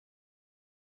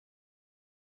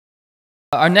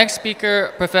Our next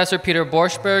speaker, Professor Peter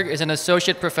Borschberg, is an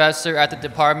associate professor at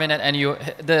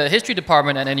the History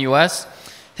Department at NUS.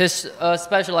 His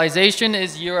specialization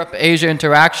is Europe-Asia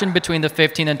interaction between the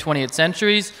 15th and 20th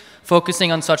centuries,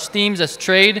 focusing on such themes as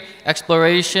trade,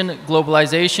 exploration,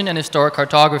 globalization, and historic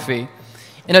cartography.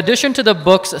 In addition to the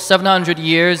books 700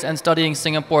 Years and Studying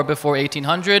Singapore Before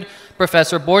 1800,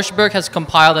 Professor Borschberg has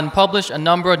compiled and published a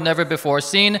number of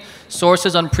never-before-seen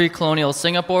sources on pre-colonial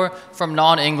Singapore from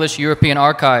non-English European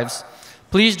archives.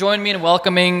 Please join me in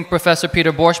welcoming Professor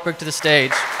Peter Borschberg to the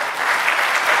stage.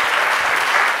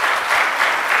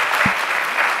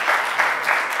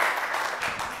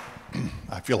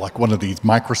 I feel like one of these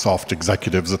Microsoft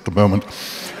executives at the moment,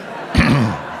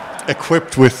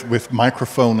 equipped with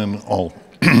microphone and all.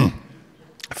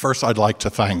 First, I'd like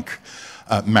to thank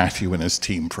Matthew and his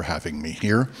team for having me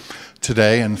here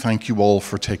today, and thank you all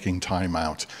for taking time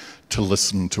out to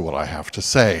listen to what I have to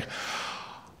say.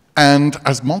 And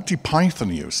as Monty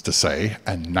Python used to say,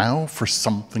 and now for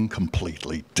something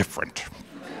completely different.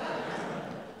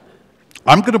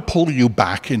 I'm going to pull you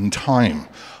back in time.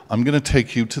 I'm going to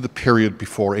take you to the period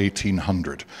before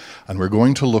 1800, and we're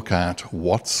going to look at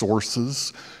what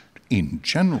sources in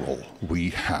general we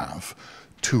have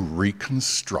to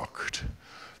reconstruct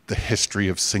the history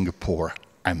of Singapore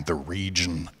and the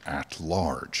region at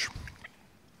large.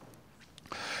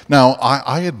 Now,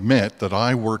 I admit that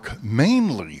I work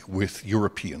mainly with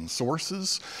European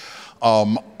sources.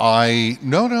 I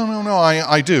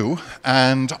do,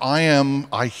 and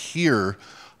I hear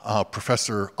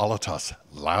Professor Alatas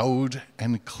loud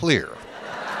and clear.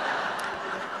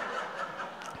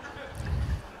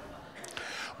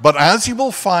 But as you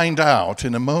will find out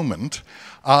in a moment,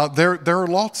 there are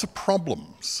lots of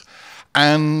problems.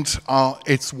 And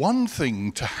it's one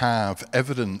thing to have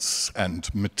evidence and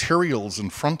materials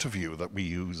in front of you that we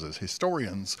use as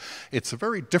historians. It's a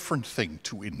very different thing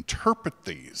to interpret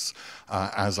these,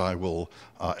 as I will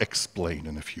explain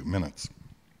in a few minutes.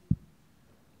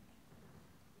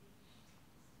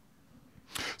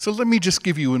 So let me just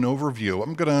give you an overview.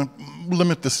 I'm going to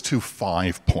limit this to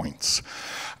 5 points.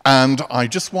 And I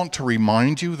just want to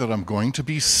remind you that I'm going to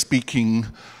be speaking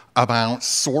about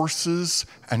sources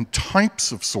and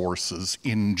types of sources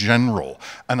in general.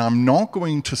 And I'm not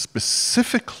going to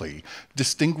specifically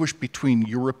distinguish between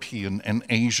European and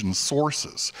Asian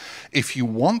sources. If you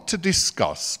want to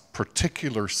discuss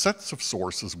particular sets of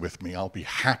sources with me, I'll be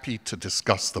happy to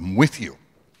discuss them with you.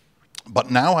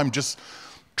 But now I'm just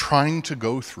trying to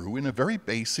go through in a very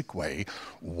basic way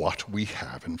what we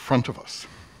have in front of us.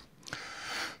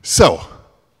 So,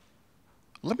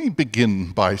 let me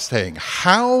begin by saying,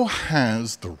 how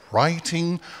has the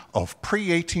writing of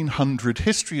pre-1800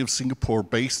 history of Singapore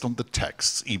based on the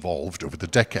texts evolved over the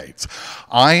decades?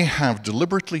 I have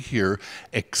deliberately here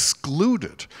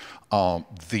excluded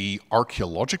the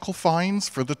archaeological finds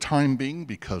for the time being,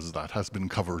 because that has been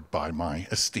covered by my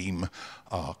esteemed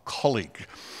colleague.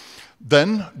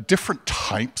 Then, different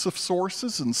types of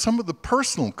sources and some of the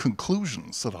personal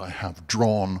conclusions that I have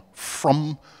drawn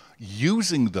from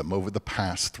using them over the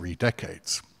past 3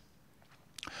 decades.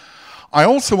 I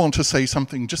also want to say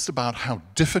something just about how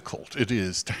difficult it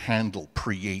is to handle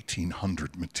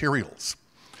pre-1800 materials.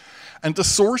 And the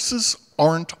sources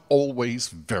aren't always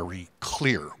very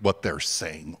clear what they're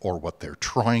saying or what they're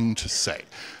trying to say.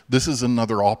 This is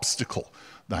another obstacle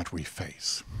that we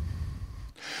face.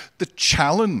 The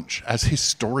challenge as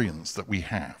historians that we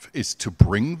have is to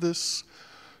bring this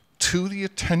to the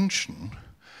attention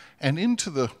and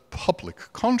into the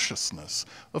public consciousness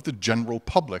of the general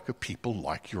public, of people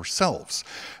like yourselves.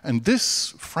 And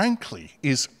this, frankly,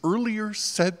 is easier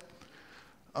said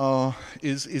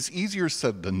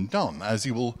than done, as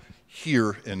you will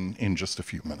hear in just a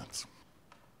few minutes.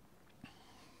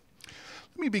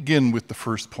 Let me begin with the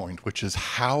first point, which is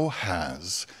how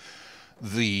has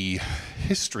the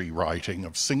history writing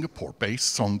of Singapore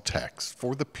based on text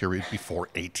for the period before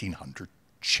 1800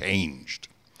 changed?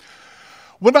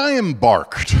 When I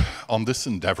embarked on this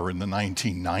endeavor in the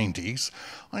 1990s,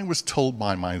 I was told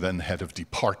by my then head of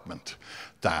department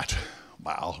that,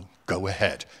 well, go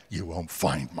ahead, you won't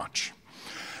find much.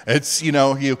 It's,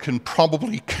 you can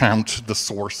probably count the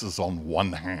sources on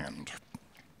one hand.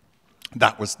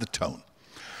 That was the tone.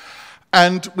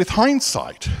 And with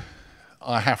hindsight,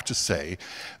 I have to say,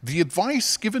 the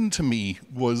advice given to me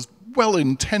was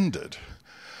well-intended,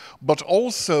 but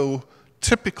also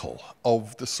typical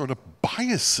of the sort of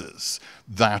biases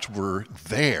that were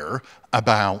there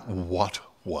about what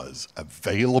was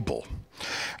available.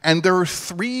 And there are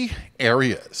 3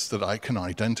 areas that I can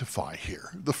identify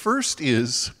here. The first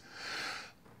is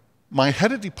my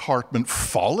head of department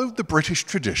followed the British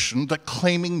tradition that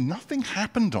claiming nothing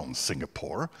happened on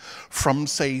Singapore from,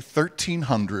 say,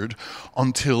 1300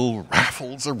 until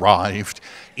Raffles arrived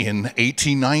in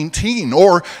 1819.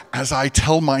 Or, as I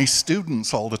tell my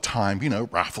students all the time, you know,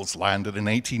 Raffles landed in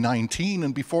 1819,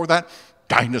 and before that,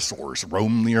 dinosaurs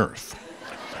roamed the earth.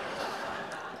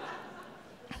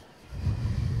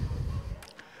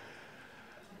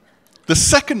 The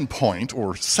second point,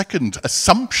 or second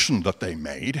assumption that they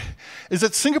made, is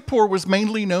that Singapore was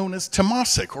mainly known as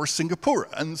Temasek or Singapore,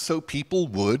 and so people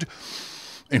would,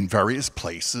 in various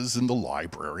places in the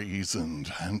libraries and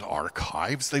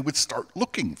archives, they would start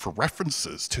looking for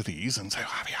references to these and say,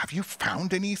 have you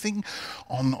found anything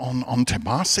on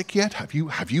Temasek yet?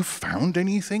 Have you found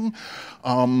anything?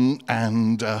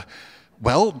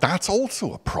 Well, that's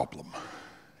also a problem.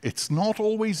 It's not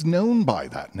always known by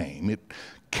that name. It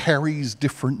carries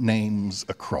different names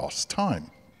across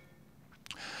time.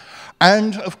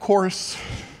 And of course,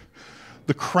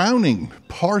 the crowning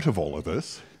part of all of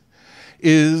this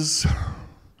is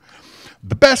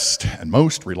the best and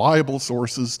most reliable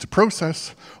sources to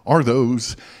process are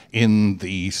those in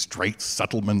the Straits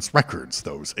Settlements records,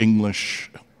 those English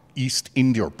East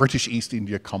India or British East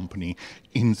India Company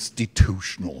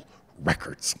institutional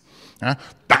records.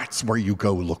 That's where you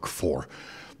go look for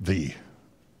the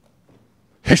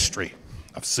history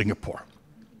of Singapore.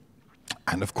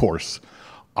 And of course,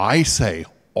 I say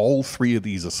all three of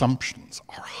these assumptions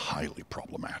are highly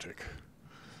problematic.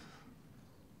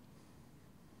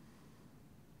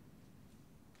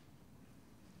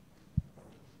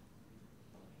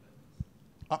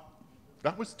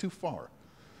 That was too far.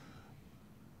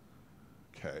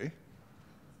 Okay.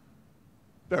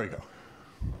 There we go.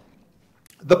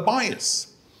 The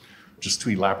bias, just to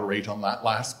elaborate on that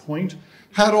last point,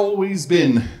 had always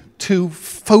been to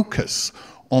focus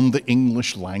on the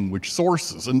English language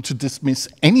sources and to dismiss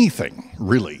anything,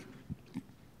 really,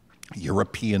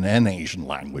 European and Asian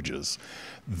languages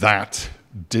that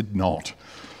did not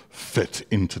fit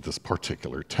into this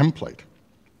particular template.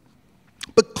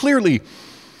 But clearly,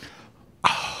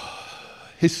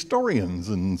 historians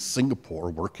in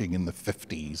Singapore working in the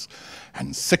 50s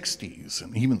and 60s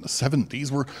and even the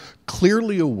 70s were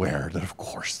clearly aware that, of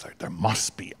course, there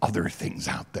must be other things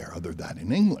out there other than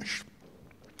in English.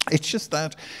 It's just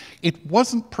that it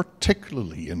wasn't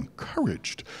particularly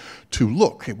encouraged to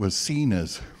look. It was seen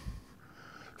as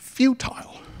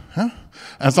futile,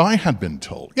 as I had been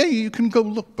told. Yeah, you can go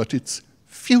look, but it's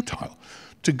futile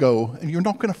to go, and you're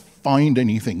not going to find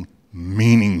anything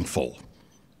meaningful.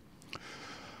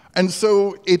 And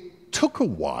so it took a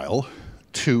while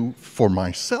for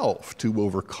myself to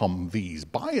overcome these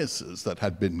biases that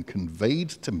had been conveyed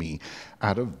to me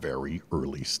at a very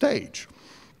early stage.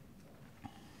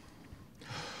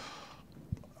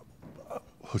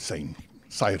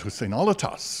 Syed Farid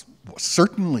Alatas was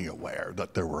certainly aware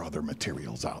that there were other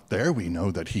materials out there. We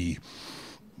know that he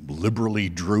liberally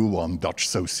drew on Dutch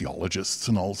sociologists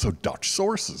and also Dutch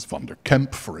sources, van der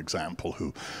Kemp, for example,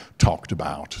 who talked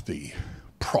about the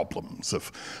problems of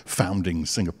founding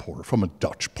Singapore from a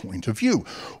Dutch point of view,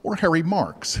 or Harry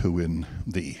Marks, who in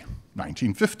the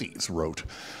 1950s wrote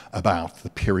about the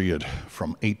period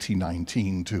from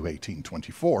 1819 to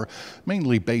 1824,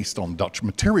 mainly based on Dutch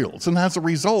materials, and as a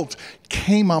result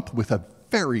came up with a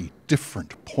very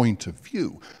different point of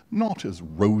view, not as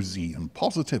rosy and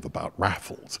positive about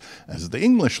Raffles as the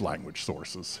English language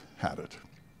sources had it.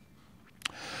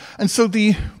 And so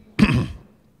the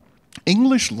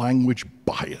English language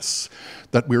bias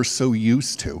that we're so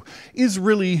used to is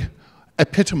really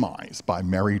epitomized by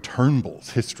Mary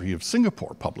Turnbull's History of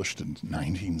Singapore, published in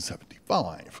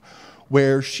 1975,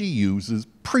 where she uses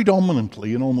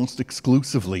predominantly and almost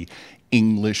exclusively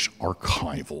English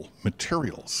archival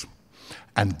materials.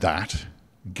 And that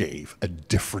gave a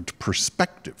different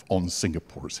perspective on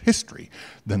Singapore's history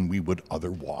than we would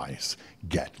otherwise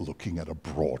get looking at a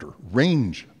broader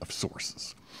range of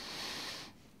sources.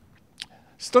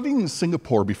 Studying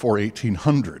Singapore before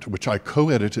 1800, which I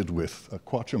co-edited with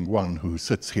Guan, who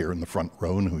sits here in the front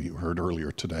row and who you heard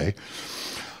earlier today,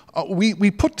 we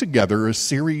put together a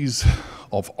series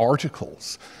of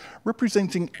articles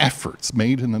representing efforts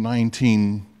made in the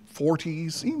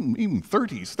 1940s, even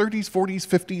 30s, 40s,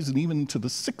 50s, and even to the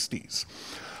 60s,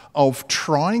 of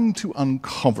trying to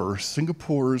uncover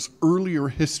Singapore's earlier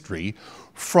history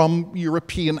from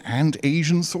European and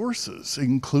Asian sources,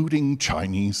 including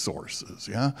Chinese sources.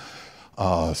 Xu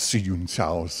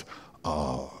Yunxiao's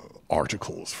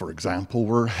articles, for example,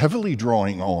 were heavily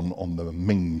drawing on the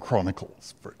Ming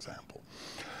Chronicles, for example.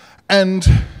 And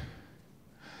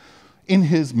in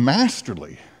his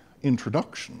masterly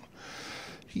introduction,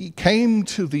 he came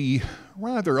to the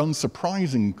rather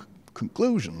unsurprising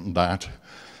conclusion that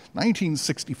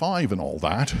 1965 and all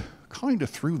that kind of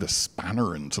threw the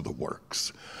spanner into the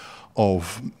works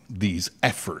of these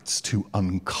efforts to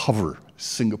uncover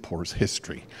Singapore's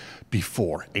history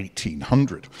before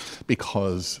 1800,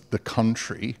 because the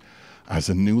country, as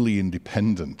a newly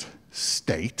independent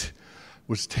state,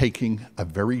 was taking a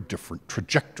very different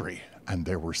trajectory, and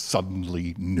there were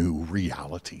suddenly new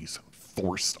realities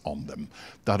forced on them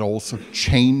that also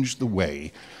changed the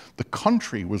way the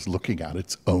country was looking at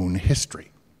its own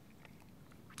history.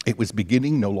 It was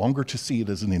beginning no longer to see it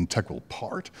as an integral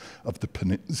part of the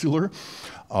peninsular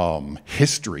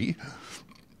history,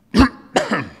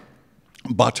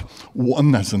 but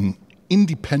one as an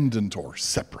independent or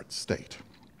separate state.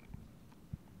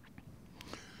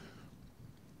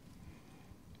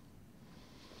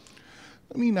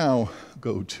 Let me now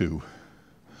go to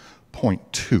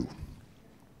point 2,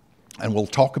 and we'll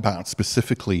talk about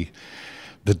specifically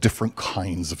the different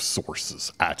kinds of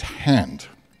sources at hand.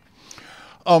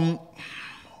 The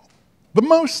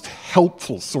most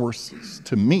helpful sources,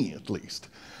 to me at least,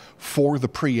 for the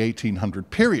pre-1800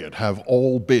 period have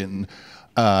all been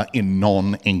in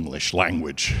non-English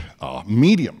language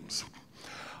mediums.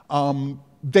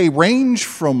 They range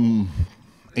from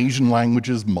Asian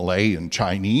languages, Malay and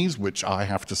Chinese, which I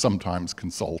have to sometimes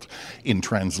consult in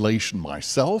translation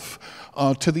myself,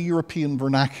 to the European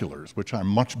vernaculars, which I'm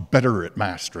much better at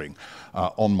mastering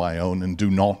on my own and do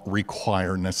not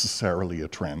require necessarily a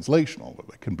translation, although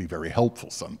they can be very helpful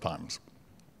sometimes.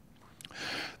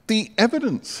 The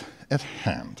evidence at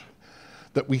hand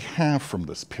that we have from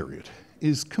this period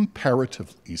is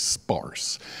comparatively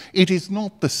sparse. It is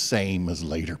not the same as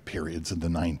later periods in the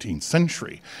 19th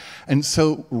century. And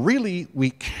so really we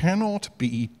cannot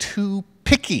be too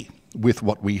picky with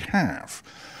what we have.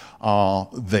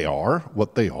 They are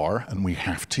what they are, and we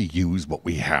have to use what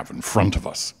we have in front of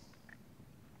us.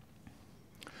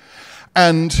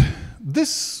 And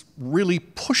this really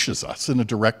pushes us in a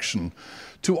direction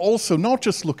to also not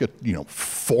just look at,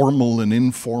 formal and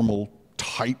informal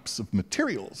types of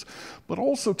materials, but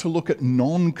also to look at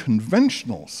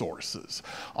non-conventional sources.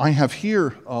 I have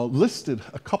here listed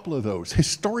a couple of those.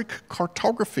 Historic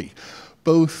cartography,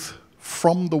 both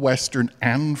from the Western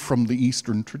and from the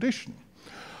Eastern tradition.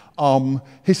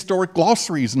 Historic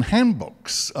glossaries and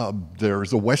handbooks.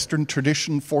 There's a Western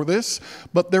tradition for this,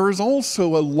 but there is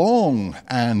also a long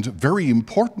and very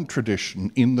important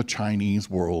tradition in the Chinese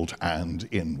world and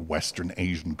in Western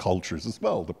Asian cultures as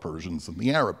well, the Persians and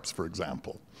the Arabs, for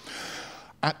example.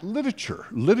 At literature,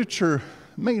 literature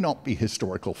may not be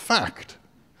historical fact,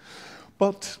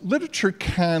 but literature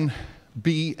can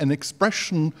be an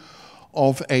expression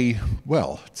of a,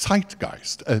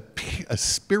 zeitgeist, a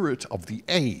spirit of the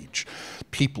age.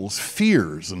 People's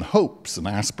fears and hopes and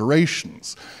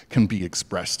aspirations can be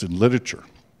expressed in literature.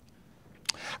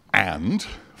 And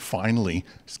finally,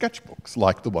 sketchbooks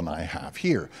like the one I have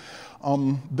here.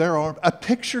 A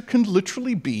picture can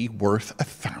literally be worth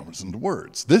 1,000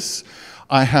 words. This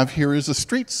I have here is a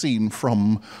street scene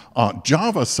from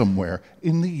Java somewhere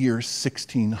in the year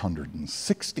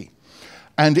 1660.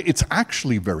 And it's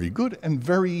actually very good and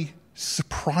very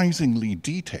surprisingly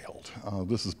detailed.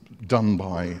 This is done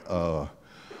by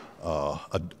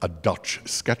a Dutch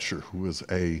sketcher who was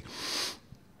a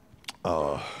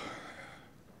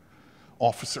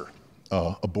officer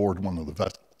aboard one of the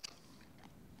vessels.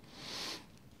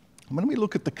 When we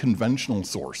look at the conventional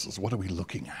sources, what are we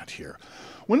looking at here?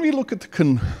 When we look at the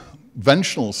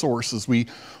conventional sources, we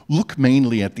look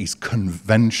mainly at these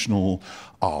conventional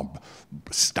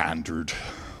standard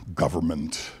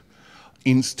government,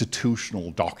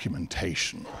 institutional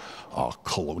documentation,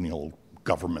 colonial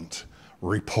government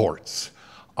reports,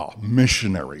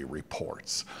 missionary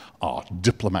reports,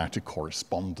 diplomatic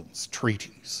correspondence,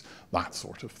 treaties, that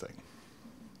sort of thing.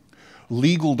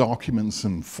 Legal documents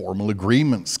and formal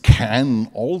agreements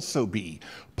can also be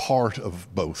part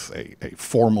of both a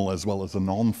formal as well as a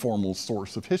non-formal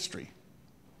source of history.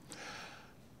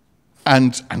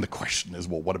 And the question is,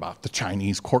 well, what about the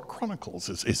Chinese court chronicles?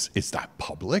 Is that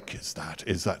public? Is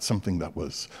that something that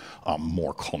was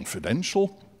more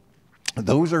confidential?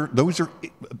 Those are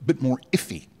a bit more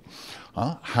iffy,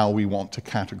 how we want to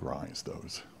categorize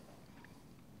those.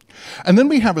 And then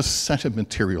we have a set of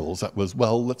materials that was,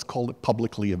 let's call it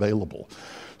publicly available.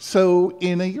 So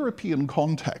in a European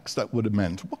context, that would have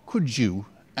meant, what could you,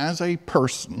 as a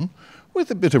person with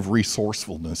a bit of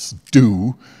resourcefulness,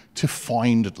 do to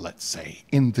find it, let's say,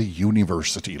 in the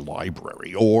university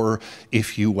library, or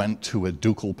if you went to a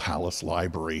ducal palace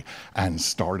library and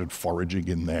started foraging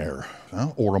in there,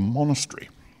 or a monastery.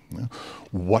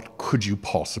 What could you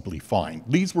possibly find?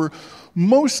 These were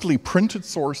mostly printed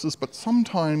sources, but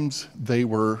sometimes they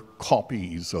were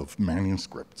copies of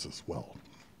manuscripts as well.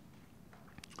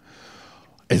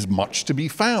 Is much to be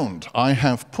found. I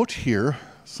have put here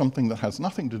something that has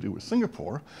nothing to do with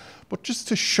Singapore, but just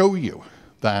to show you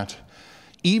that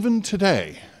even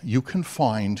today, you can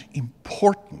find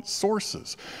important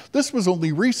sources. This was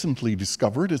only recently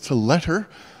discovered. It's a letter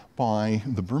by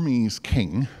the Burmese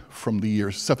king from the year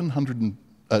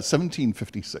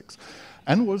 1756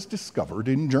 and was discovered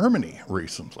in Germany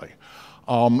recently.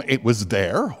 It was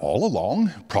there all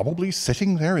along, probably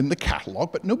sitting there in the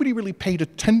catalog, but nobody really paid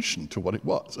attention to what it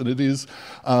was. And it is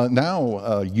now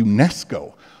a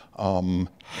UNESCO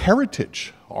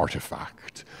heritage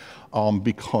artifact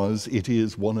because it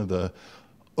is one of the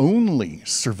only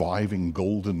surviving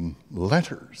golden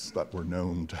letters that were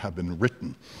known to have been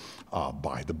written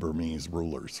by the Burmese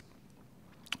rulers,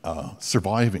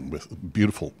 surviving with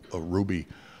beautiful ruby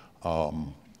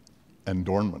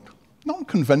adornment.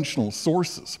 Non-conventional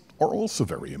sources are also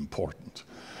very important.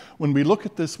 When we look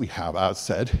at this, we have, as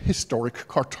said, historic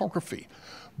cartography,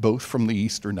 both from the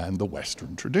Eastern and the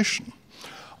Western tradition.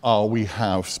 We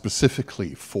have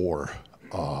specifically for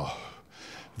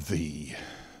the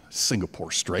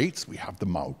Singapore Straits, we have the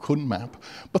Mao Kun map,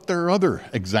 but there are other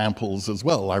examples as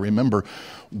well. I remember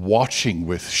watching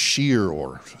with sheer,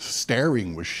 or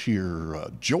staring with sheer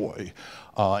joy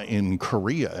in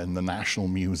Korea in the National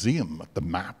Museum at the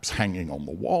maps hanging on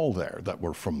the wall there that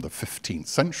were from the 15th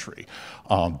century,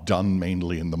 done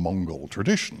mainly in the Mongol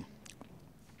tradition.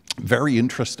 Very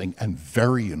interesting and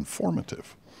very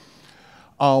informative.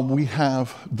 We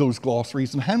have those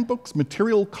glossaries and handbooks.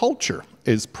 Material culture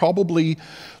is probably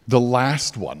the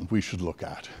last one we should look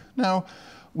at. Now,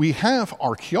 we have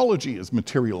archaeology as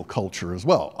material culture as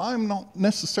well. I'm not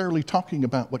necessarily talking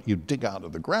about what you dig out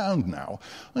of the ground now.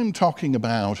 I'm talking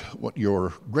about what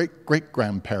your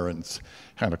great-great-grandparents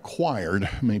had acquired,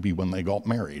 maybe when they got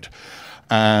married,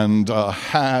 and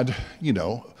had, you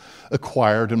know,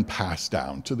 acquired and passed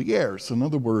down to the heirs. In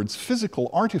other words, physical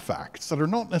artifacts that are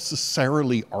not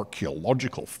necessarily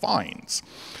archaeological finds,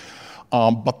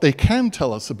 but they can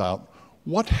tell us about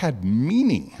what had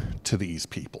meaning to these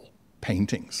people.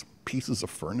 Paintings, pieces of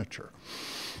furniture,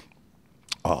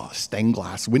 stained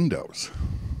glass windows,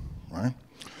 right?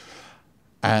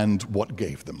 And what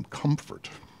gave them comfort.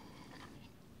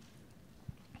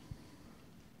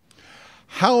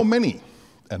 How many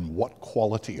and what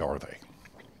quality are they?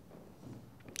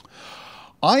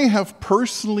 I have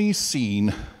personally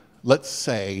seen, let's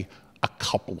say, a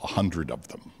couple of hundred of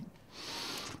them,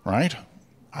 right?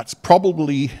 That's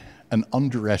probably an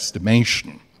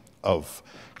underestimation of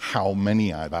how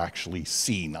many I've actually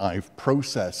seen. I've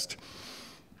processed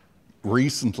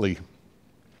recently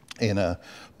in a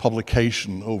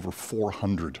publication over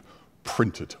 400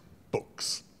 printed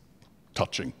books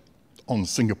touching on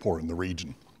Singapore and the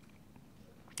region.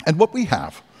 And what we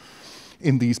have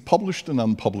in these published and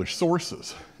unpublished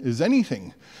sources is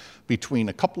anything between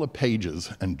a couple of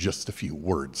pages and just a few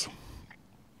words.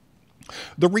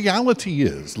 The reality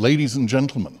is, ladies and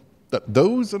gentlemen, that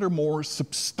those that are more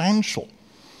substantial,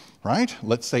 right,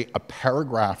 let's say a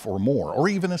paragraph or more, or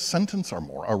even a sentence or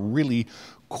more, are really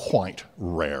quite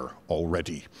rare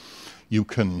already. You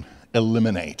can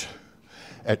eliminate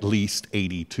at least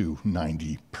 80 to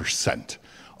 90%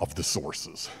 of the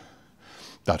sources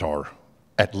that are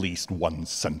at least one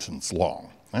sentence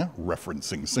long,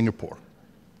 referencing Singapore.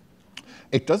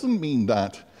 It doesn't mean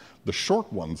that the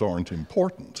short ones aren't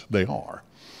important. They are.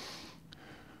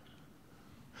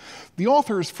 The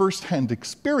author's first-hand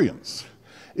experience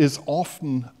is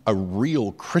often a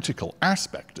real critical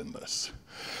aspect in this,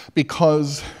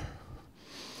 because,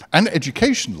 and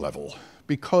education level,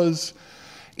 because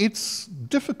it's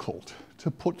difficult to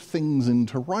put things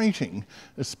into writing,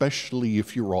 especially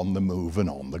if you're on the move and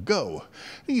on the go.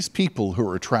 These people who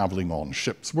are traveling on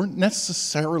ships weren't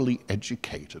necessarily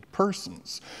educated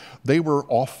persons. They were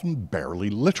often barely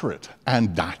literate,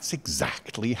 and that's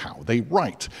exactly how they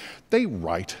write. They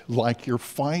write like your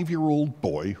 5-year-old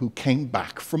boy who came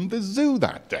back from the zoo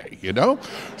that day, you know?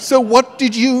 So what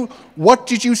did you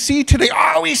see today?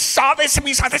 Oh, we saw this and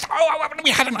we saw this. Oh, we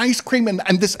had an ice cream and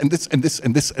this and this and this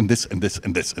and this and this and this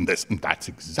and this and this. And that's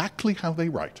exactly how they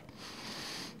write.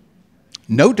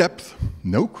 No depth,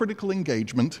 no critical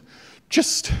engagement,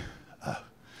 just a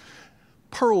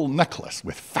pearl necklace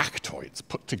with factoids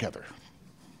put together.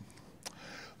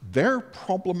 They're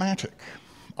problematic,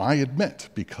 I admit,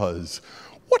 because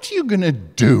what are you going to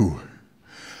do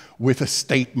with a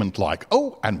statement like,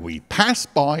 oh, and we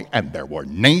passed by and there were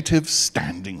natives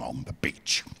standing on the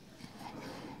beach?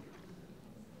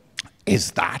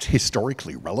 Is that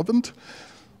historically relevant?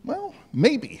 Well,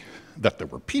 maybe. That there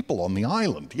were people on the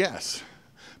island, yes.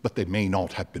 But they may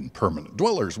not have been permanent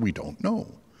dwellers, we don't know.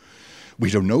 We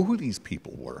don't know who these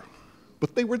people were.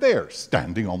 But they were there,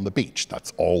 standing on the beach.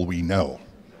 That's all we know.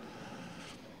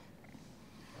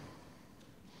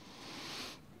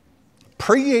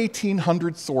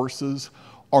 Pre-1800 sources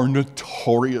are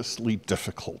notoriously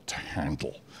difficult to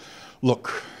handle.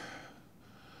 Look,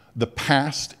 the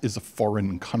past is a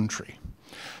foreign country,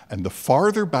 and the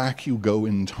farther back you go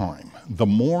in time, the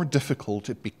more difficult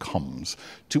it becomes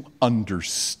to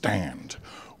understand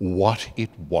what it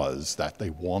was that they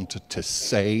wanted to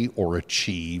say or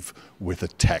achieve with a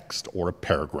text or a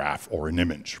paragraph or an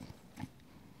image.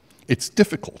 It's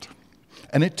difficult,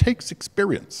 and it takes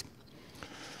experience.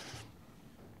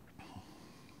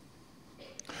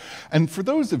 And for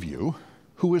those of you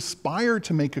who aspire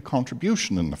to make a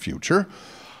contribution in the future,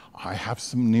 I have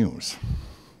some news.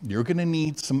 You're going to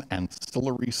need some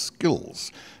ancillary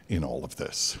skills in all of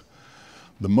this.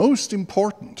 The most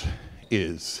important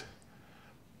is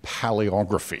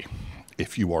paleography,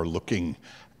 if you are looking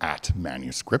at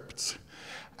manuscripts,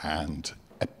 and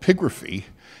epigraphy,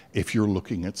 if you're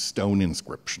looking at stone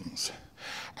inscriptions.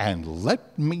 And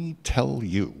let me tell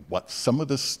you what some of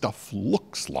this stuff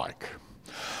looks like.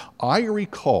 I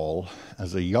recall,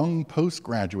 as a young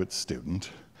postgraduate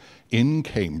student in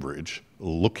Cambridge,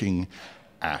 looking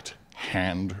at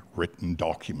handwritten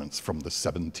documents from the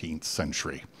 17th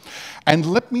century. And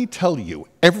let me tell you,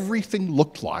 everything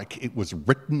looked like it was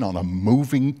written on a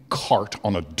moving cart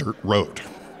on a dirt road.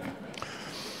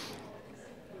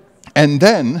 And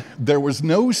then there was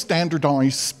no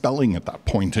standardized spelling at that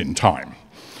point in time.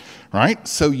 Right?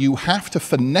 So you have to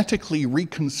phonetically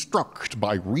reconstruct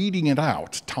by reading it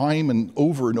out time and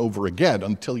over again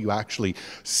until you actually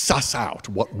suss out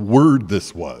what word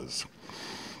this was.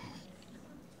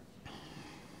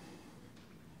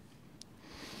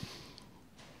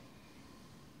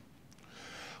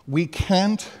 We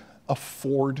can't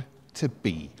afford to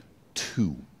be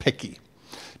too picky,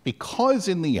 because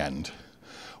in the end,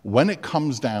 when it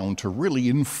comes down to really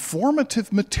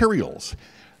informative materials,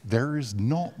 there is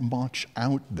not much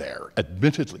out there,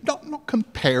 admittedly, not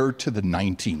compared to the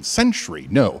 19th century,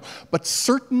 no, but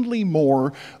certainly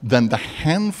more than the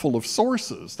handful of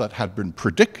sources that had been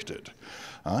predicted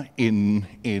in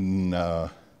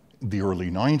the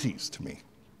early 90s to me.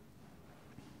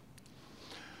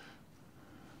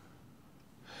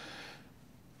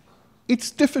 It's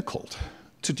difficult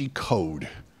to decode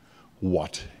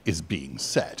what is being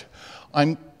said.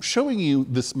 I'm showing you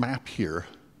this map here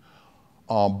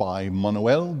by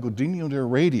Manuel Godinho de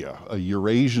Heredia, a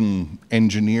Eurasian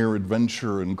engineer,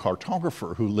 adventurer, and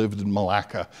cartographer who lived in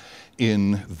Malacca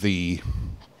in the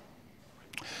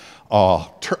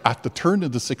at the turn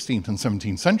of the 16th and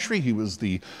 17th century. He was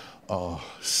the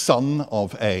son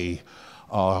of a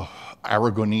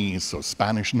Aragonese, so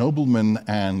Spanish nobleman,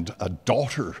 and a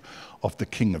daughter of the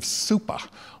king of Supa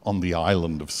on the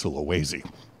island of Sulawesi.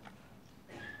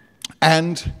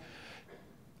 And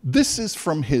this is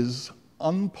from his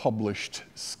unpublished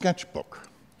sketchbook,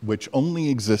 which only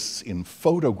exists in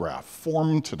photograph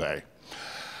form today.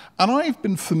 And I've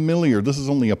been familiar, this is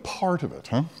only a part of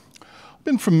it, I've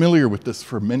been familiar with this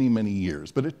for many, many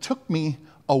years, but it took me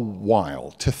a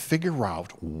while to figure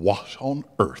out what on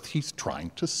earth he's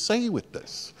trying to say with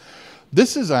this.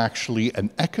 This is actually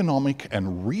an economic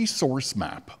and resource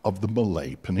map of the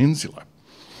Malay Peninsula.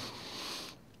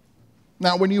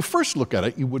 Now, when you first look at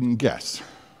it, you wouldn't guess.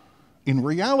 In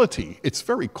reality, it's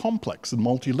very complex and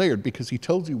multi-layered because he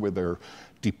tells you where there are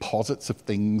deposits of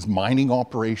things, mining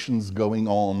operations going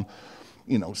on,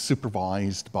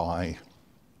 supervised by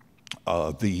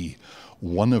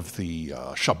one of the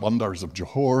Shabandars of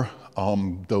Johor.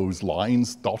 Those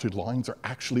lines, dotted lines, are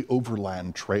actually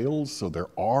overland trails, so there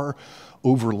are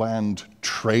overland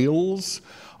trails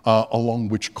along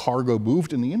which cargo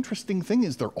moved, and the interesting thing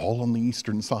is they're all on the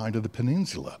eastern side of the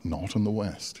peninsula, not on the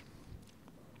west.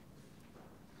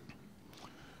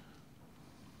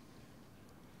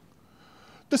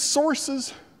 The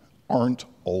sources aren't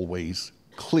always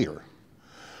clear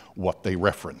what they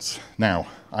reference. Now,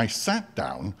 I sat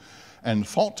down and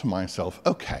thought to myself,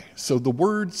 okay, so the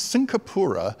word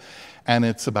Singapura, and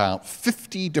it's about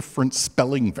 50 different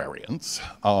spelling variants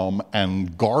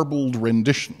and garbled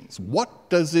renditions. What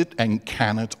does it and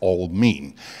can it all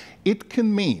mean? It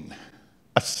can mean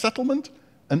a settlement,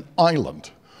 an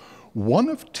island, one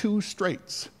of two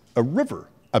straits, a river,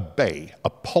 a bay, a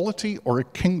polity, or a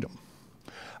kingdom,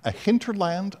 a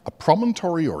hinterland, a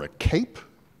promontory, or a cape,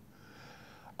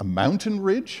 a mountain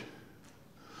ridge,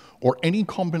 or any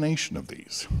combination of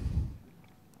these.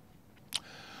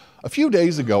 A few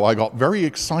days ago, I got very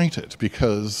excited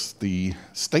because the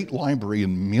State Library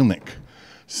in Munich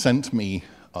sent me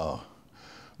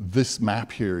this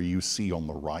map here you see on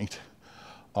the right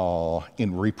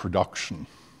in reproduction.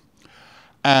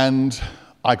 And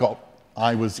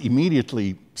I was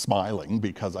immediately smiling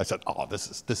because I said, oh,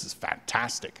 this is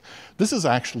fantastic. This is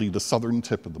actually the southern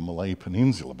tip of the Malay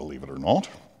Peninsula, believe it or not.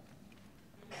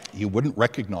 You wouldn't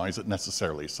recognize it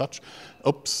necessarily as such.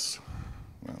 Oops,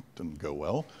 that didn't go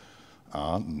well.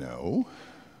 No.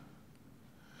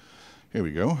 Here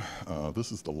we go.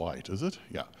 This is the light, is it?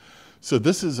 Yeah. So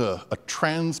this is a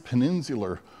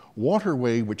trans-peninsular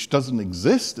waterway which doesn't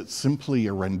exist. It's simply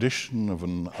a rendition of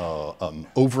an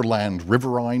overland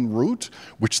riverine route,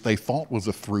 which they thought was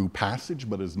a through passage,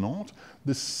 but is not.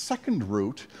 This second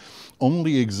route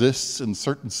only exists in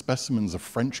certain specimens of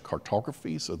French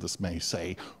cartography, so this may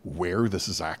say where this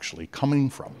is actually coming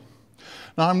from.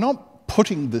 Now, I'm not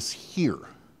putting this here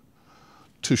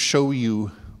to show you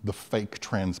the fake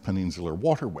trans-peninsular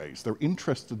waterways. They're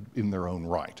interested in their own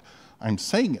right. I'm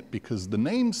saying it because the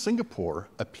name Singapore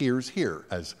appears here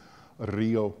as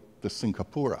Rio de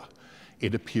Singapura.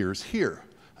 It appears here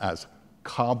as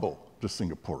Cabo de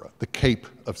Singapura, the Cape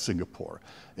of Singapore.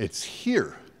 It's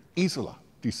here, Isla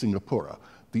de Singapura,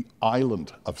 the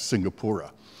island of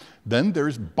Singapura. Then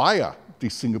there's Baía de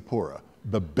Singapura,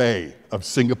 the Bay of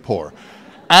Singapore.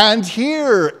 And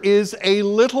here is a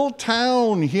little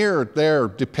town here, there,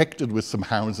 depicted with some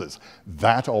houses.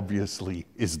 That obviously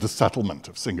is the settlement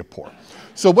of Singapore.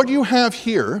 So what you have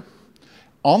here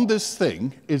on this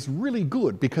thing is really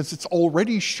good because it's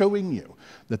already showing you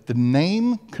that the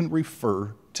name can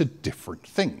refer to different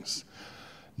things.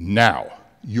 Now,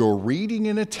 you're reading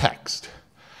in a text,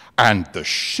 and the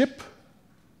ship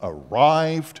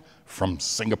arrived from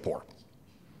Singapore.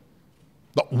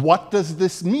 But what does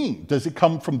this mean? Does it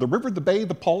come from the river, the bay,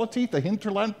 the polity, the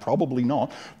hinterland? Probably not.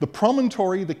 The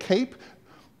promontory, the cape?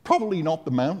 Probably not.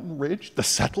 The mountain ridge, the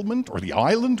settlement, or the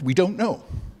island? We don't know.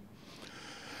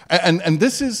 And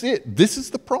this is it. This is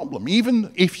the problem.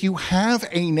 Even if you have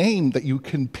a name that you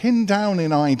can pin down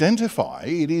and identify,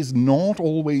 it is not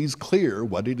always clear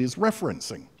what it is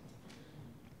referencing.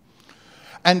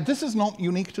 And this is not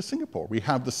unique to Singapore. We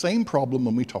have the same problem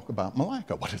when we talk about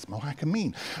Malacca. What does Malacca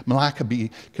mean? Malacca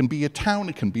can be a town,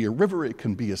 it can be a river, it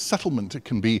can be a settlement, it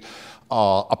can be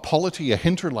a polity, a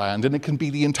hinterland, and it can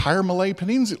be the entire Malay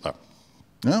Peninsula,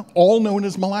 all known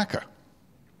as Malacca.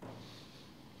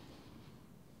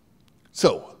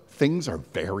 So, things are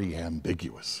very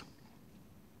ambiguous.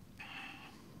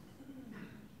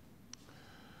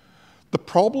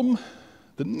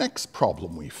 The next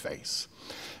problem we face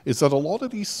is that a lot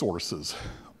of these sources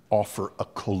offer a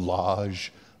collage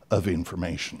of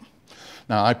information.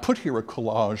 Now, I put here a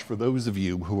collage for those of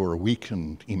you who are weak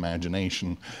in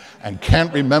imagination and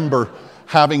can't remember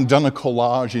having done a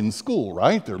collage in school,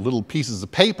 right? They're little pieces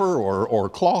of paper or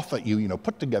cloth that you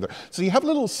put together. So you have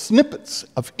little snippets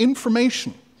of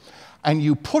information, and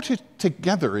you put it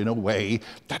together in a way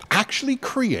that actually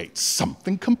creates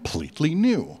something completely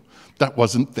new that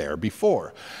wasn't there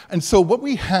before. And so what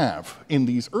we have in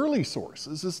these early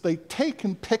sources is they take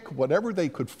and pick whatever they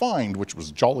could find, which was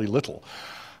jolly little,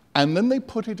 and then they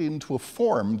put it into a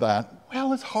form that,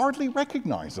 well, is hardly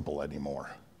recognizable anymore.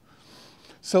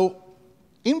 So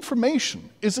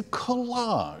information is a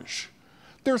collage.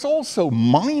 There's also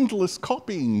mindless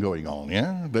copying going on,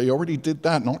 yeah? They already did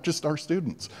that, not just our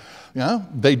students. Yeah?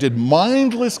 They did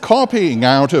mindless copying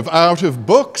out of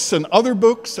books and other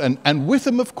books, and with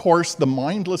them, of course, the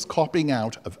mindless copying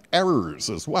out of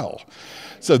errors as well.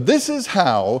 So this is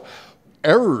how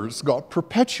errors got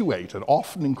perpetuated.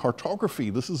 Often in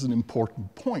cartography, this is an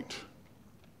important point.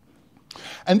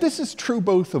 And this is true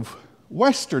both of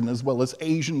Western as well as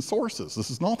Asian sources. This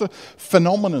is not a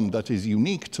phenomenon that is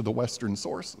unique to the Western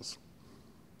sources.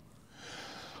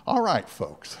 All right,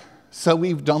 folks. So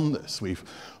we've done this. We've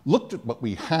looked at what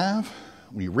we have.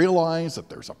 We realize that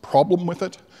there's a problem with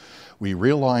it. We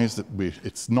realize that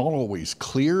it's not always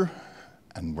clear,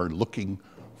 and we're looking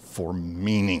for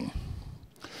meaning.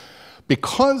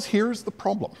 Because here's the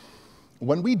problem.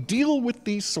 When we deal with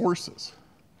these sources,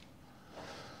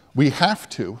 we have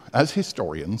to, as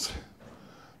historians,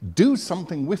 do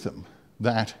something with them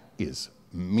that is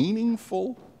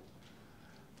meaningful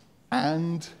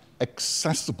and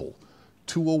accessible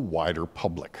to a wider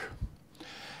public.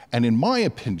 And in my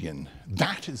opinion,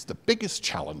 that is the biggest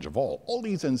challenge of all. All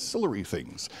these ancillary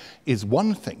things is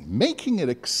one thing. Making it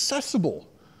accessible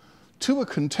to a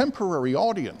contemporary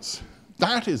audience,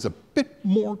 that is a bit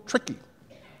more tricky.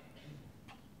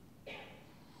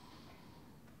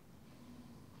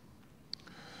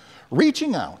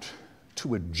 Reaching out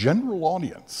to a general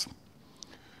audience,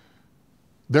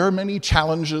 there are many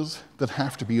challenges that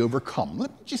have to be overcome.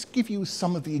 Let me just give you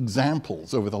some of the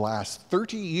examples over the last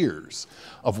 30 years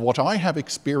of what I have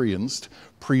experienced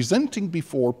presenting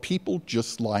before people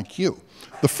just like you.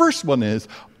 The first one is,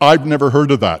 I've never heard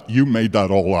of that. You made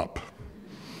that all up.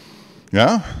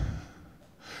 Yeah?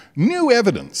 New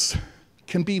evidence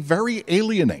can be very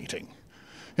alienating.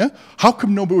 Yeah? How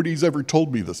come nobody's ever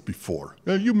told me this before?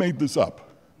 You made this up.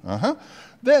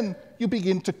 Then you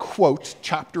begin to quote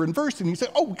chapter and verse, and you say,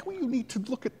 oh, well, you need to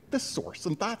look at this source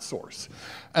and that source,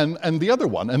 and the other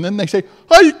one. And then they say,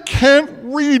 I can't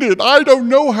read it. I don't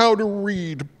know how to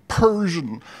read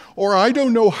Persian, or I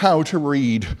don't know how to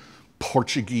read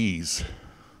Portuguese.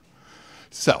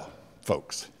 So,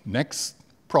 folks, next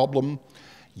problem,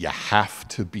 you have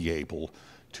to be able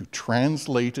to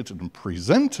translate it and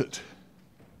present it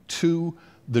to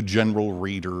the general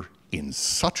reader in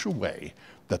such a way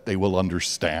that they will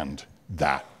understand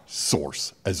that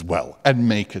source as well and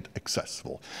make it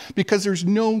accessible. Because there's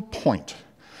no point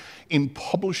in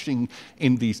publishing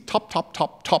in these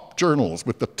top journals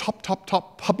with the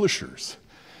top publishers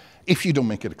if you don't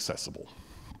make it accessible.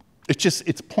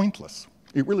 It's pointless.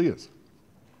 It really is.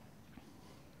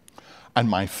 And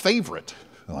my favorite,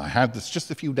 and I had this just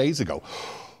a few days ago,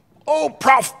 oh,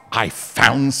 Prof, I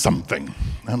found something.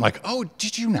 And I'm like, oh,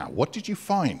 did you now? What did you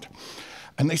find?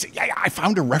 And they said, yeah, I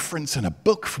found a reference in a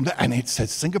book from that, and it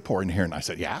says Singapore in here. And I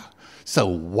said, yeah? So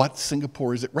what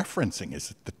Singapore is it referencing? Is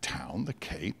it the town, the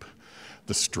Cape,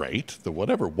 the Strait, the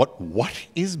whatever? What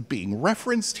is being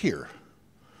referenced here?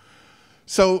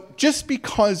 So just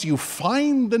because you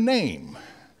find the name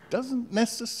doesn't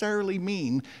necessarily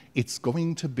mean it's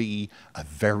going to be a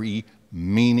very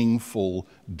meaningful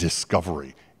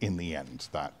discovery in the end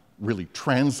that really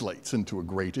translates into a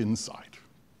great insight.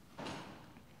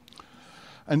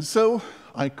 And so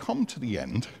I come to the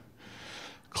end,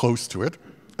 close to it,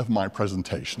 of my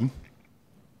presentation,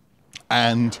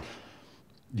 and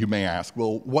you may ask,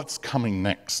 well, what's coming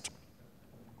next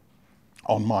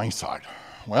on my side?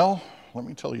 Well, let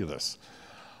me tell you this.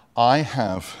 I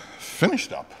have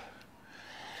finished up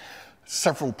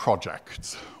several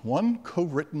projects. One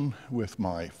co-written with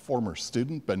my former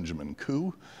student, Benjamin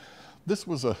Koo. This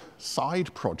was a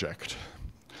side project.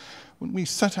 When we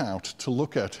set out to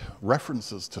look at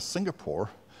references to Singapore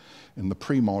in the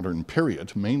pre-modern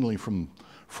period, mainly from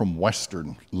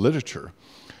Western literature,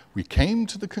 we came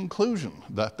to the conclusion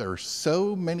that there are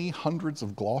so many hundreds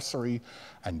of glossary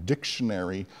and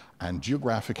dictionary and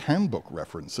geographic handbook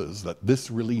references that this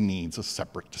really needs a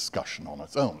separate discussion on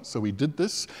its own. So we did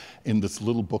this in this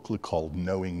little booklet called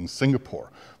Knowing Singapore,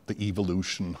 the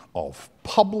evolution of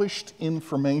published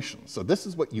information. So this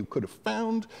is what you could have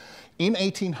found in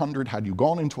 1800 had you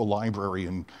gone into a library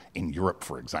in Europe,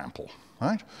 for example,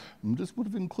 right? And this would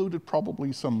have included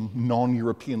probably some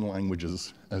non-European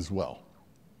languages as well.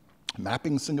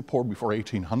 Mapping Singapore before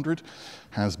 1800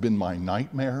 has been my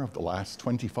nightmare of the last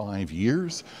 25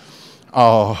 years.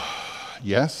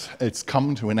 Yes, it's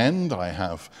come to an end. I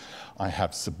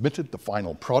have submitted the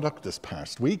final product this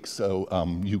past week, so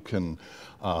you can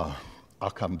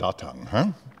akan datang,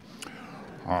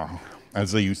 huh?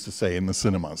 As they used to say in the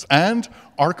cinemas. And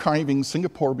archiving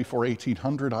Singapore before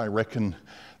 1800, I reckon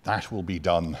that will be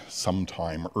done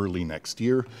sometime early next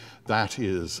year. That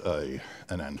is an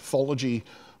anthology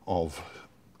of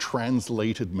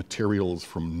translated materials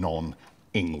from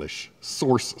non-English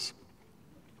sources.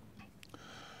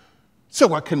 So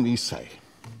what can we say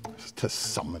to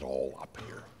sum it all up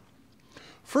here?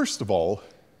 First of all,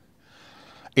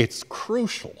 it's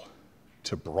crucial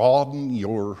to broaden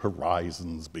your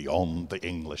horizons beyond the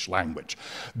English language.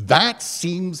 That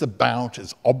seems about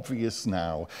as obvious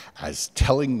now as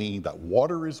telling me that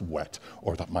water is wet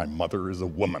or that my mother is a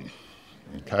woman,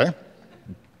 okay?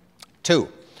 2,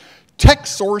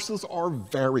 text sources are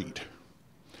varied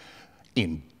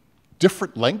in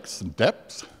different lengths and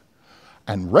depths,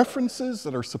 and references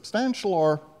that are substantial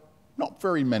are not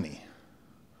very many.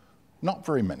 Not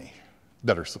very many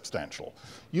that are substantial.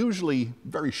 Usually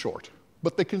very short,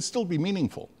 but they can still be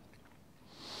meaningful.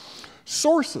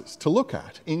 Sources to look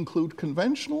at include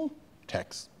conventional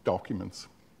text, documents,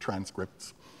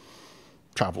 transcripts,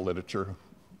 travel literature,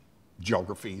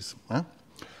 geographies,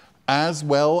 as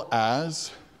well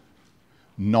as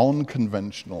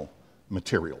non-conventional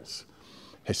materials,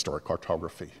 historic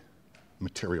cartography,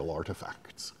 material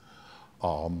artifacts,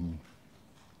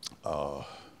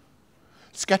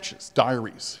 sketches,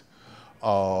 diaries,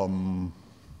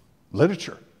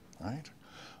 literature, right?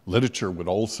 Literature would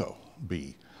also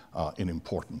be an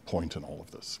important point in all of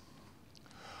this.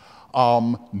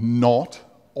 Not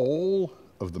all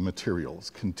of the materials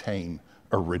contain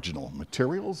original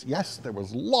materials. Yes, there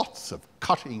was lots of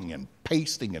cutting and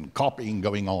pasting and copying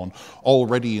going on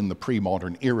already in the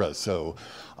pre-modern era, so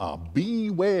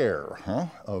beware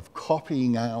of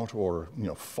copying out or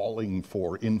falling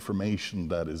for information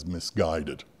that is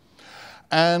misguided.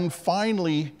 And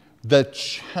finally, the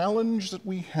challenge that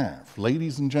we have,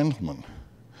 ladies and gentlemen,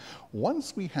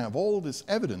 once we have all this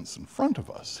evidence in front of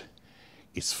us,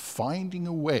 is finding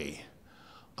a way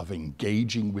of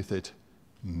engaging with it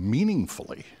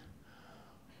meaningfully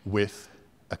with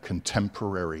a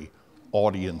contemporary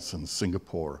audience in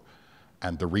Singapore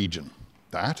and the region.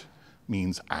 That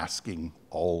means asking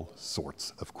all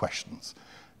sorts of questions.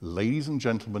 Ladies and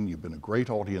gentlemen, you've been a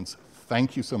great audience.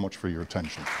 Thank you so much for your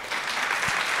attention.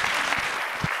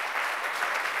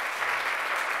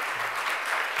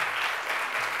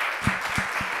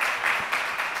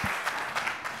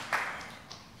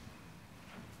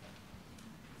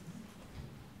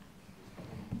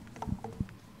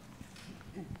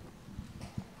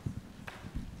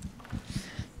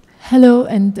 Hello,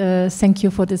 and thank you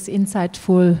for this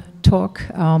insightful talk.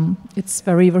 It's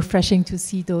very refreshing to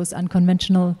see those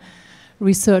unconventional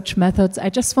research methods. I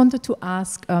just wanted to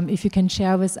ask if you can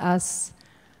share with us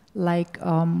like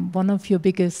one of your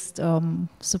biggest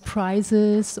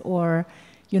surprises or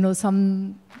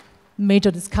some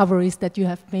major discoveries that you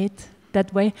have made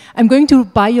that way. I'm going to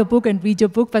buy your book and read your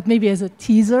book, but maybe as a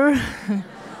teaser.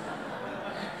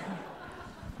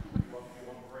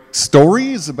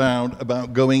 Stories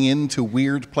about going into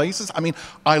weird places. I mean,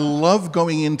 I love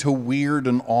going into weird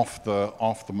and off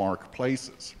the mark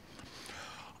places.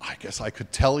 I guess I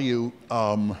could tell you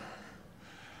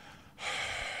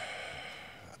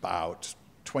about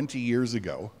 20 years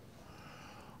ago,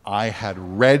 I had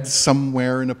read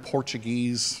somewhere in a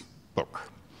Portuguese book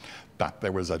that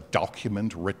there was a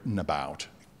document written about,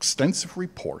 extensive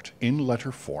report in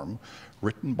letter form,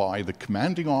 written by the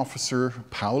commanding officer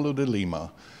Paulo de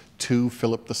Lima to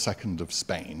Philip II of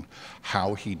Spain,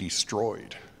 how he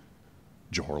destroyed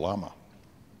Johor Lama.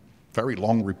 Very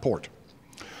long report.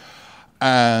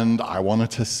 And I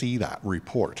wanted to see that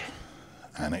report.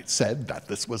 And it said that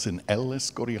this was in El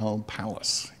Escorial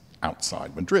Palace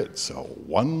outside Madrid. So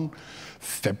one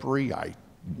February, I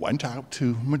went out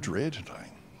to Madrid and I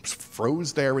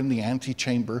froze there in the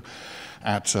antechamber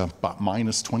at about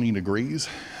minus 20 degrees.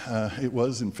 It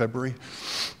was in February.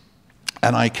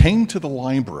 And I came to the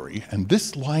library, and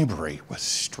this library was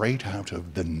straight out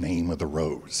of The Name of the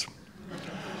Rose.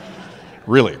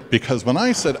 Really, because when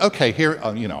I said, okay, here,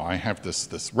 I have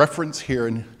this reference here,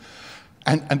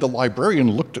 and the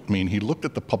librarian looked at me, and he looked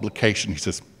at the publication, he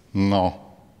says,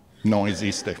 no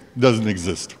existe, doesn't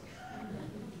exist.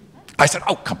 I said,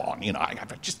 oh, come on,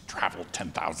 I've just traveled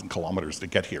 10,000 kilometers to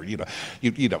get here,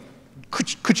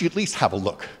 could you at least have a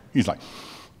look? He's like,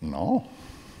 no,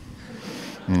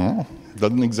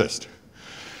 doesn't exist.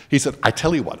 He said, I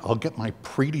tell you what, I'll get my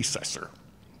predecessor,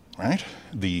 right?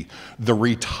 The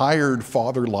retired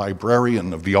father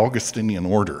librarian of the Augustinian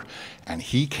order, and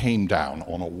he came down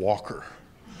on a walker.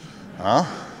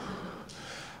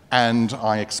 And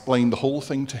I explained the whole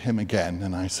thing to him again,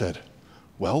 and I said,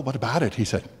 well, what about it? He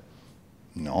said,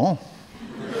 no.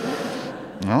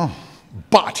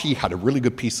 But he had a really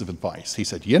good piece of advice. He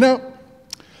said,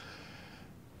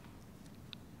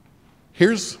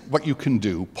 here's what you can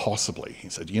do, possibly. He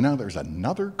said, there's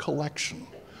another collection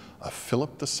of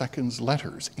Philip II's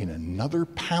letters in another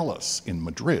palace in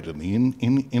Madrid, in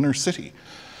the inner city.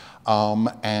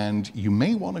 And you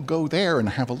may want to go there and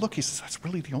have a look. He says, that's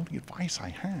really the only advice I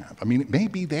have. I mean, it may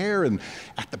be there, and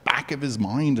at the back of his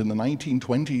mind in the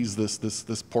 1920s,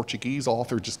 this Portuguese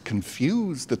author just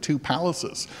confused the two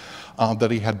palaces that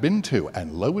he had been to.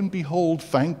 And lo and behold,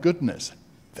 thank goodness,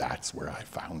 that's where I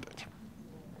found it.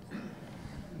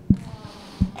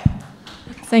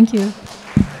 Thank you.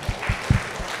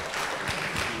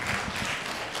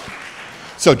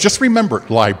 So just remember,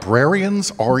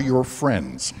 librarians are your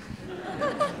friends.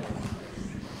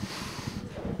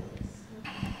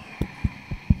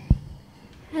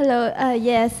 Hello,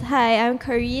 yes, hi, I'm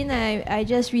Corinne. I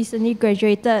just recently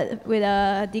graduated with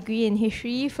a degree in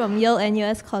history from Yale and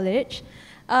US College.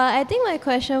 I think my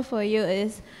question for you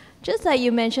is, just like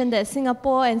you mentioned that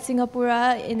Singapore and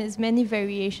Singapura in its many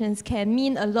variations can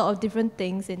mean a lot of different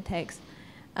things in text.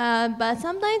 But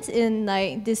sometimes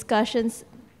in discussions,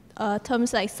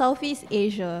 terms like Southeast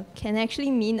Asia can actually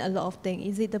mean a lot of things.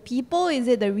 Is it the people? Is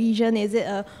it the region? Is it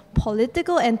a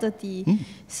political entity?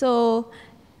 So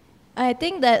I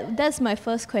think that's my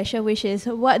first question, which is,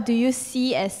 what do you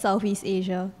see as Southeast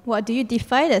Asia? What do you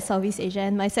define as Southeast Asia?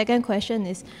 And my second question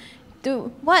is,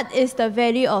 what is the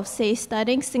value of, say,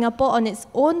 studying Singapore on its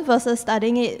own versus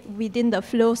studying it within the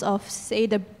flows of, say,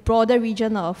 the broader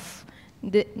region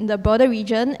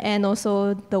and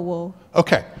also the world?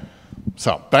 Okay,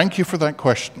 so thank you for that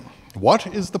question. What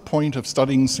is the point of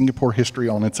studying Singapore history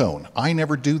on its own? I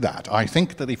never do that. I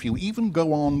think that if you even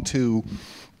go on to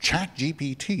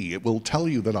ChatGPT, it will tell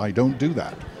you that I don't do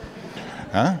that.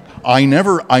 I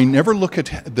never look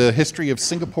at the history of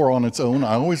Singapore on its own.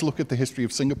 I always look at the history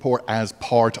of Singapore as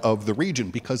part of the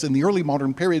region, because in the early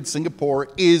modern period, Singapore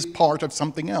is part of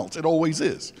something else. It always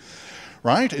is,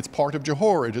 right? It's part of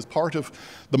Johor. It is part of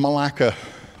the Malacca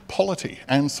polity,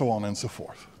 and so on and so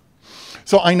forth.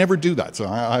 So I never do that. So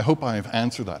I hope I've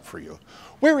answered that for you.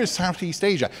 Where is Southeast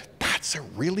Asia? That's a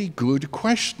really good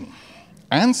question.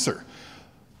 Answer.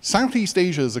 Southeast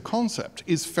Asia as a concept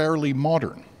is fairly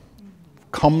modern.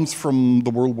 Comes from the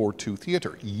World War II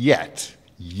theater, yet.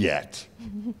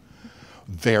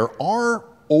 There are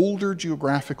older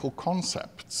geographical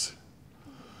concepts,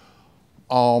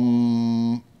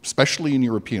 especially in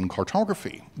European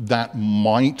cartography, that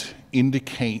might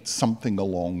indicate something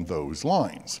along those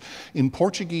lines. In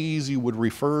Portuguese, you would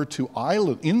refer to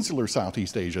insular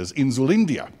Southeast Asia as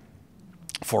Insulindia.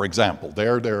 For example,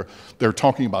 they're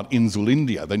talking about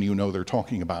Insulindia, then you know they're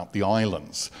talking about the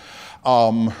islands.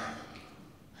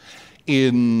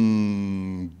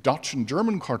 In Dutch and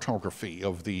German cartography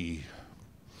of the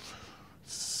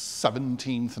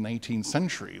 17th and 18th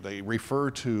century, they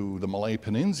refer to the Malay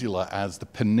Peninsula as the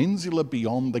peninsula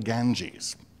beyond the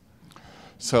Ganges.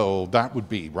 So that would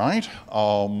be, right?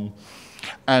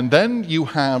 And then you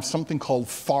have something called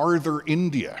Farther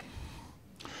India,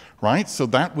 right? So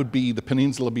that would be the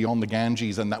peninsula beyond the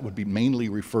Ganges, and that would be mainly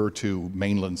refer to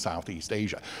mainland Southeast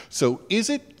Asia. So is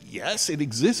it? Yes, it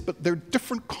exists, but they're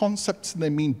different concepts and they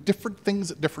mean different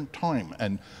things at different times.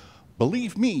 And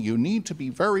believe me, you need to be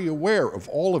very aware of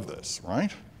all of this,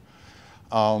 right?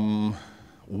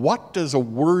 What does a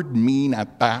word mean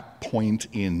at that point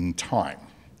in time?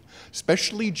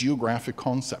 Especially geographic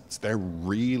concepts, they're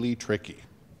really tricky.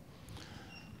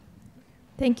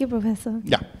 Thank you, Professor.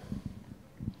 Yeah.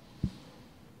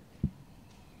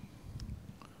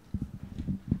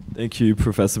 Thank you,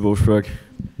 Professor Borschberg.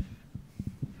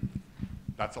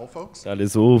 That's all, folks? That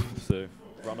is all. So,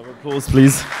 round of applause,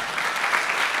 please.